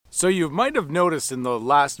So you might have noticed in the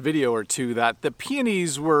last video or two that the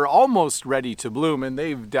peonies were almost ready to bloom, and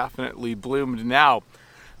they've definitely bloomed now.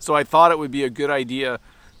 So I thought it would be a good idea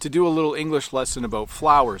to do a little English lesson about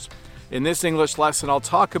flowers. In this English lesson, I'll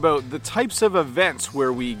talk about the types of events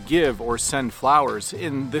where we give or send flowers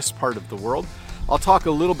in this part of the world. I'll talk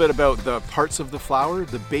a little bit about the parts of the flower,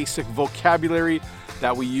 the basic vocabulary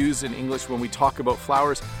that we use in English when we talk about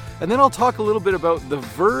flowers. And then I'll talk a little bit about the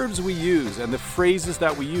verbs we use and the phrases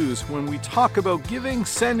that we use when we talk about giving,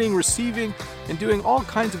 sending, receiving, and doing all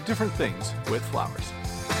kinds of different things with flowers.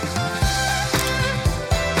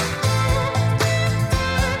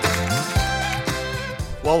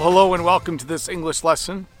 Well, hello and welcome to this English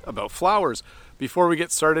lesson about flowers. Before we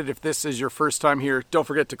get started, if this is your first time here, don't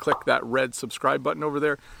forget to click that red subscribe button over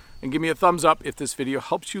there and give me a thumbs up if this video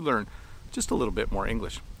helps you learn just a little bit more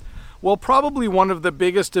English. Well, probably one of the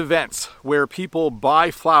biggest events where people buy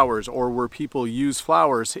flowers or where people use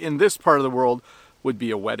flowers in this part of the world would be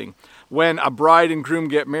a wedding. When a bride and groom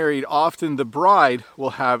get married, often the bride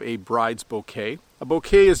will have a bride's bouquet. A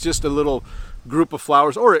bouquet is just a little group of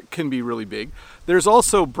flowers, or it can be really big. There's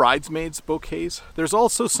also bridesmaids' bouquets. There's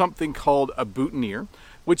also something called a boutonniere,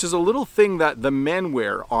 which is a little thing that the men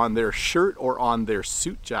wear on their shirt or on their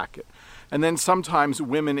suit jacket. And then sometimes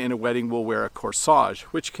women in a wedding will wear a corsage,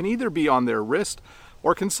 which can either be on their wrist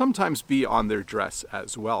or can sometimes be on their dress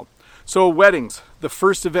as well. So weddings, the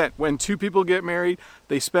first event when two people get married,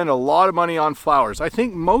 they spend a lot of money on flowers. I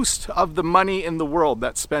think most of the money in the world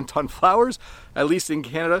that's spent on flowers, at least in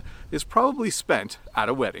Canada, is probably spent at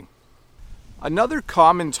a wedding. Another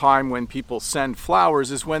common time when people send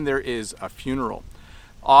flowers is when there is a funeral.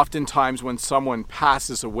 Oftentimes when someone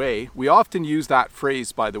passes away, we often use that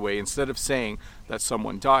phrase, by the way, instead of saying that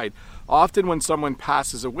someone died. Often when someone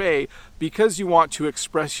passes away, because you want to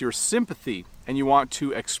express your sympathy and you want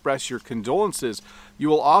to express your condolences, you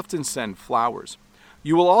will often send flowers.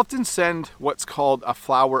 You will often send what's called a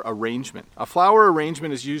flower arrangement. A flower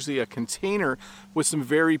arrangement is usually a container with some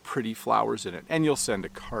very pretty flowers in it, and you'll send a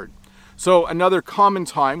card. So another common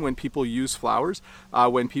time when people use flowers,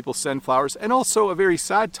 when people send flowers, and also a very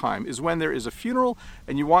sad time, is when there is a funeral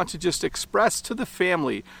and you want to just express to the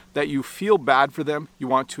family that you feel bad for them. You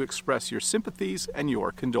want to express your sympathies and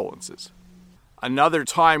your condolences. Another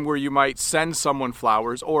time where you might send someone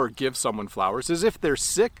flowers or give someone flowers is if they're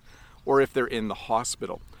sick or if they're in the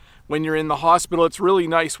hospital. When you're in the hospital, it's really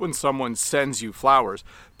nice when someone sends you flowers.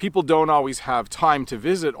 People don't always have time to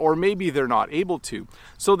visit, or maybe they're not able to.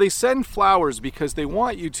 So they send flowers because they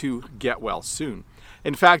want you to get well soon.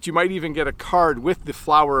 In fact, you might even get a card with the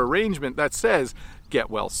flower arrangement that says, "Get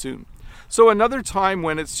well soon." So another time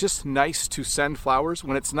when it's just nice to send flowers,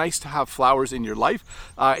 when it's nice to have flowers in your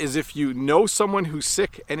life, is if you know someone who's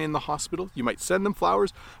sick and in the hospital, you might send them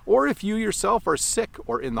flowers. Or if you yourself are sick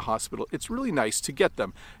or in the hospital, it's really nice to get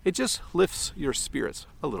them. It just lifts your spirits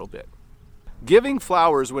a little bit. Giving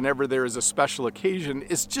flowers whenever there is a special occasion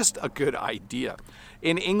is just a good idea.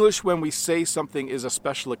 In English, when we say something is a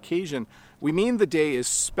special occasion, we mean the day is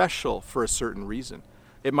special for a certain reason.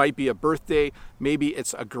 It might be a birthday, maybe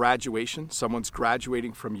it's a graduation, someone's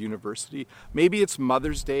graduating from university, maybe it's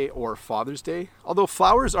Mother's Day or Father's Day, although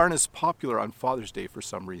flowers aren't as popular on Father's Day for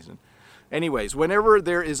some reason. Anyways, whenever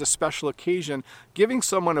there is a special occasion, giving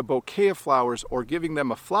someone a bouquet of flowers or giving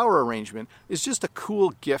them a flower arrangement is just a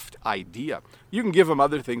cool gift idea. You can give them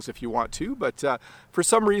other things if you want to, but for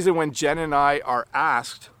some reason when Jen and I are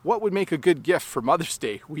asked what would make a good gift for Mother's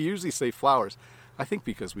Day, we usually say flowers. I think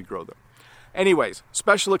because we grow them. Anyways,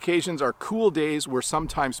 special occasions are cool days where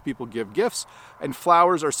sometimes people give gifts, and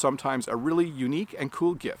flowers are sometimes a really unique and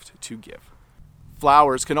cool gift to give.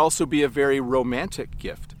 Flowers can also be a very romantic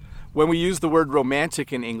gift. When we use the word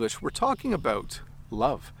romantic in English, we're talking about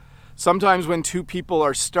love. Sometimes when two people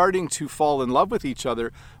are starting to fall in love with each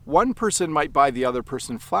other, one person might buy the other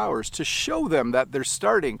person flowers to show them that they're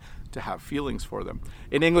starting to have feelings for them.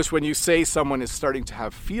 In English, when you say someone is starting to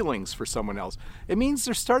have feelings for someone else, it means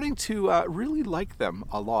they're starting to really like them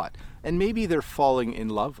a lot, and maybe they're falling in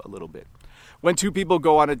love a little bit. When two people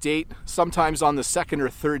go on a date, sometimes on the second or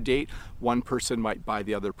third date, one person might buy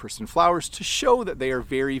the other person flowers to show that they are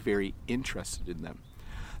very, very interested in them.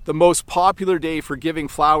 The most popular day for giving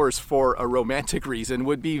flowers for a romantic reason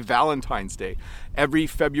would be Valentine's Day. Every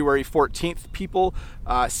February 14th, people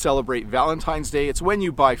celebrate Valentine's Day. It's when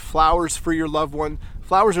you buy flowers for your loved one.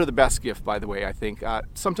 Flowers are the best gift, by the way, I think.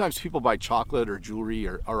 Sometimes people buy chocolate or jewelry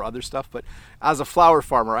or other stuff, but as a flower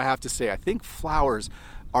farmer, I have to say, I think flowers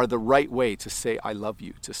are the right way to say I love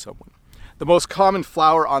you to someone. The most common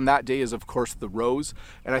flower on that day is, of course, the rose.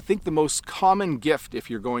 And I think the most common gift, if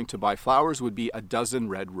you're going to buy flowers, would be a dozen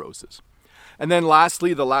red roses. And then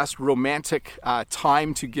lastly, the last romantic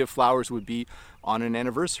time to give flowers would be on an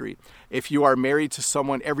anniversary. If you are married to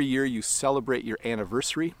someone, every year you celebrate your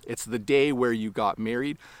anniversary. It's the day where you got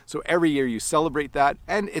married. So every year you celebrate that.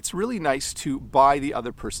 And it's really nice to buy the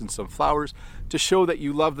other person some flowers to show that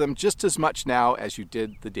you love them just as much now as you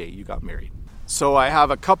did the day you got married. So I have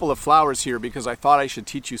a couple of flowers here because I thought I should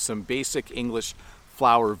teach you some basic English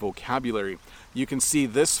flower vocabulary. You can see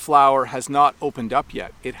this flower has not opened up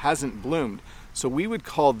yet. It hasn't bloomed. So we would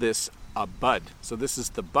call this a bud. So this is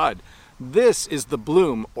the bud. This is the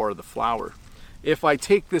bloom or the flower. If I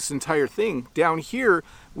take this entire thing down here,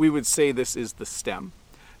 we would say this is the stem.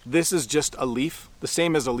 This is just a leaf, the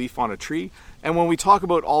same as a leaf on a tree. And when we talk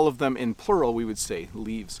about all of them in plural, we would say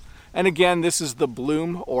leaves. And again, this is the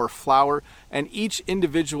bloom or flower, and each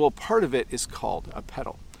individual part of it is called a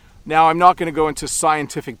petal. Now, I'm not going to go into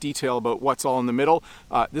scientific detail about what's all in the middle.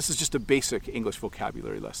 This is just a basic English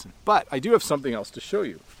vocabulary lesson. But I do have something else to show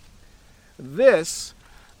you. This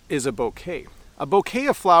is a bouquet. A bouquet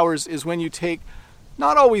of flowers is when you take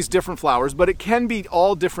not always different flowers, but it can be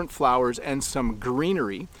all different flowers and some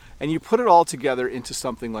greenery, and you put it all together into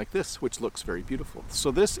something like this, which looks very beautiful.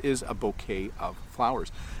 So this is a bouquet of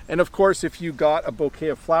flowers. And of course, if you got a bouquet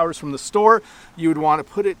of flowers from the store, you would want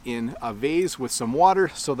to put it in a vase with some water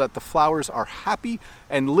so that the flowers are happy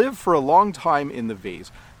and live for a long time in the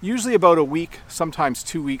vase. Usually about a week, sometimes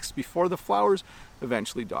 2 weeks before the flowers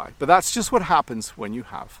eventually die. But that's just what happens when you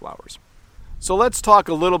have flowers. So let's talk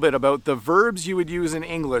a little bit about the verbs you would use in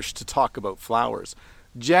English to talk about flowers.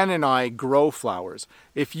 Jen and I grow flowers.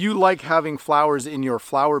 If you like having flowers in your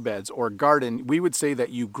flower beds or garden, we would say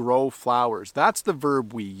that you grow flowers. That's the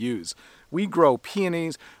verb we use. We grow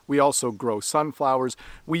peonies. We also grow sunflowers.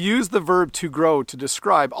 We use the verb to grow to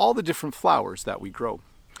describe all the different flowers that we grow.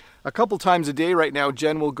 A couple times a day right now,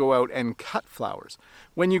 Jen will go out and cut flowers.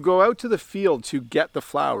 When you go out to the field to get the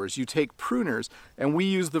flowers, you take pruners, and we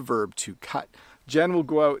use the verb to cut. Jen will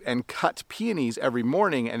go out and cut peonies every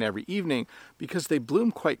morning and every evening because they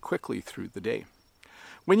bloom quite quickly through the day.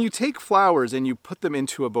 When you take flowers and you put them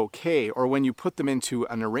into a bouquet, or when you put them into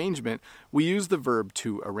an arrangement, we use the verb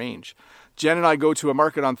to arrange. Jen and I go to a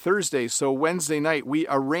market on Thursday, so Wednesday night we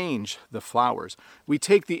arrange the flowers. We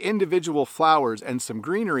take the individual flowers and some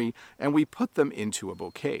greenery and we put them into a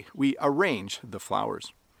bouquet. We arrange the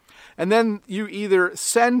flowers. And then you either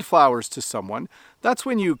send flowers to someone. That's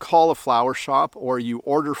when you call a flower shop or you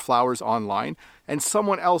order flowers online and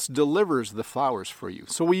someone else delivers the flowers for you.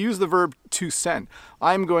 So we use the verb to send.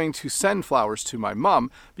 I'm going to send flowers to my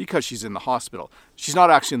mom because she's in the hospital. She's not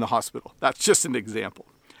actually in the hospital. That's just an example.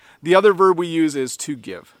 The other verb we use is to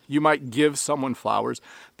give. You might give someone flowers.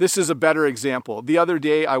 This is a better example. The other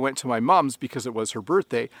day I went to my mom's because it was her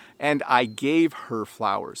birthday and I gave her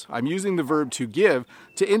flowers. I'm using the verb to give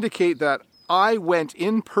to indicate that I went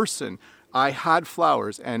in person. I had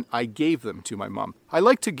flowers and I gave them to my mom. I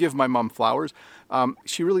like to give my mom flowers.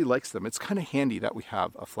 She really likes them. It's kind of handy that we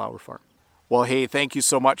have a flower farm. Well, hey, thank you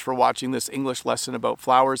so much for watching this English lesson about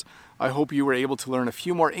flowers. I hope you were able to learn a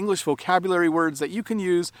few more English vocabulary words that you can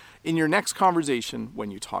use in your next conversation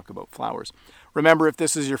when you talk about flowers. Remember, if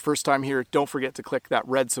this is your first time here, don't forget to click that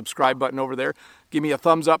red subscribe button over there. Give me a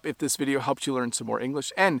thumbs up if this video helped you learn some more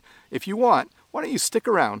English. And if you want, why don't you stick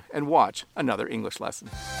around and watch another English lesson.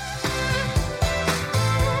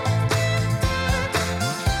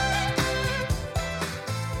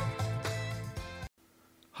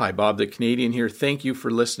 Hi, Bob the Canadian here. Thank you for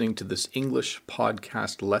listening to this English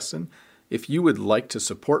podcast lesson. If you would like to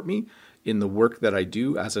support me in the work that I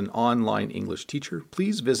do as an online English teacher,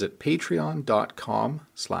 please visit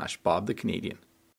patreon.com/BobTheCanadian.